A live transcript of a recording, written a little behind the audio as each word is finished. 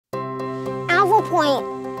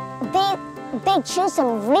Alphapointe, they choose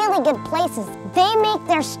some really good places. They make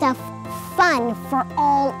their stuff fun for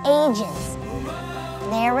all ages.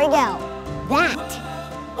 There we go. That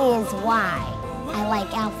is why I like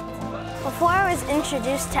Alphapointe. Before I was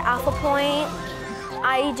introduced to Alphapointe,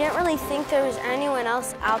 I didn't really think there was anyone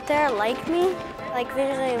else out there like me, like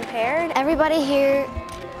visually impaired. Everybody here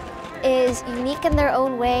is unique in their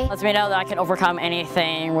own way. Lets me know that I can overcome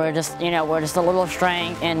anything. We're just a little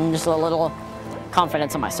strength and just a little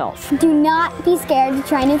confidence in myself. Do not be scared to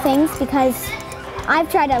try new things, because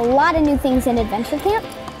I've tried a lot of new things in adventure camp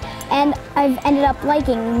and I've ended up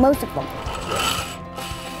liking most of them.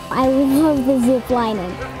 I love the zip lining.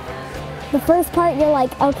 The first part you're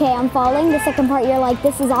like, okay, I'm falling. The second part you're like,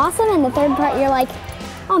 this is awesome. And the third part you're like,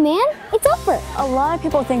 oh man, it's over. A lot of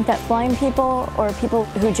people think that blind people or people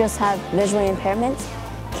who just have visually impairments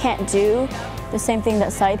can't do the same thing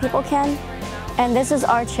that sighted people can. And this is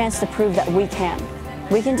our chance to prove that we can.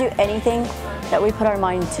 We can do anything that we put our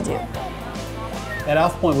mind to do. At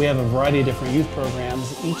Alphapointe, we have a variety of different youth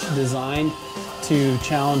programs, each designed to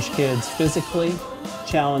challenge kids physically,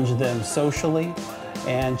 challenge them socially,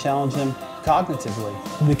 and challenge them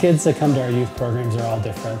cognitively. The kids that come to our youth programs are all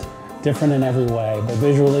different in every way, but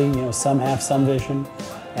visually, some have some vision,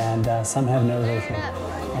 and some have no vision,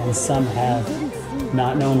 and some have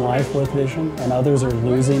not known life with vision, and others are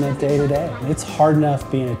losing it day to day. It's hard enough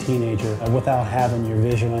being a teenager without having your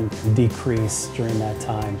vision decrease during that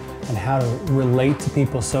time, and how to relate to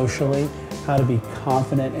people socially, how to be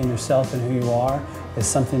confident in yourself and who you are, is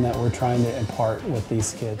something that we're trying to impart with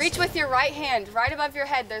these kids. Reach with your right hand. Right above your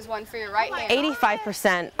head, there's one for your right hand.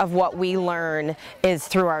 85% of what we learn is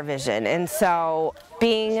through our vision. And so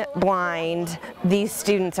being blind, these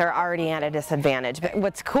students are already at a disadvantage. But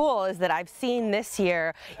what's cool is that I've seen this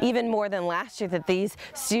year, even more than last year, that these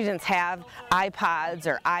students have iPods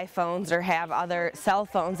or iPhones or have other cell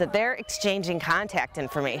phones, that they're exchanging contact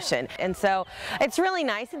information. And so it's really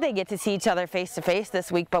nice that they get to see each other face to face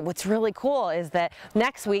this week. But what's really cool is that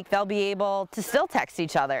next week they'll be able to still text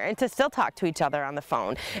each other and to still talk to each other on the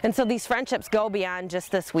phone. And so these friendships go beyond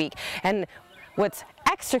just this week. And what's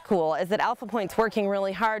extra cool is that Alphapointe's working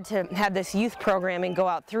really hard to have this youth programming go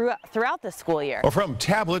out throughout the school year. Well, from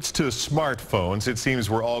tablets to smartphones, it seems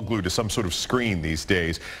we're all glued to some sort of screen these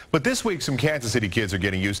days. But this week, some Kansas City kids are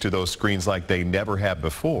getting used to those screens like they never have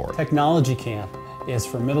before. Technology camp is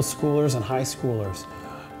for middle schoolers and high schoolers.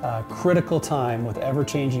 Critical time with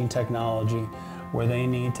ever-changing technology, where they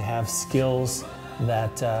need to have skills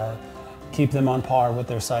that keep them on par with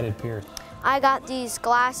their sighted peers. I got these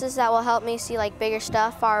glasses that will help me see like bigger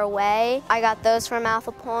stuff far away. I got those from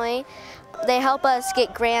Alphapointe. They help us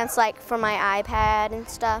get grants like for my iPad and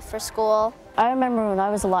stuff for school. I remember when I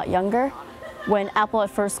was a lot younger, when Apple had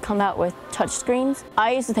first come out with touch screens,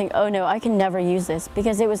 I used to think, oh no, I can never use this,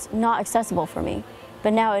 because it was not accessible for me.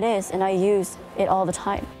 But now it is, and I use it all the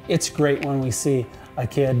time. It's great when we see a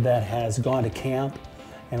kid that has gone to camp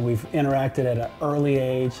and we've interacted at an early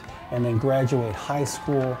age, and then graduate high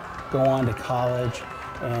school, go on to college,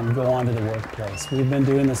 and go on to the workplace. We've been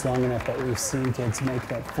doing this long enough that we've seen kids make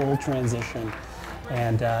that full transition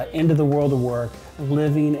and into the world of work,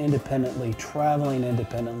 living independently, traveling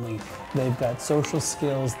independently. They've got social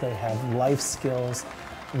skills, they have life skills,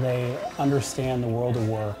 they understand the world of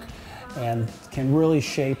work, and can really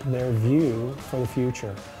shape their view for the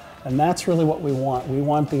future. And that's really what we want. We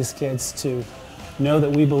want these kids to know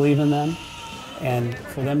that we believe in them, and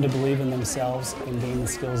for them to believe in themselves and gain the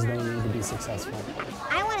skills they need to be successful.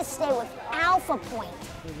 I want to stay with Alphapointe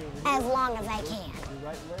as long as I can.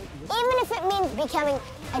 Even if it means becoming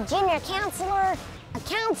a junior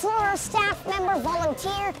counselor, staff member,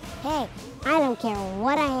 volunteer. Hey, I don't care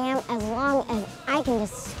what I am as long as I can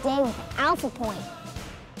just stay with Alphapointe.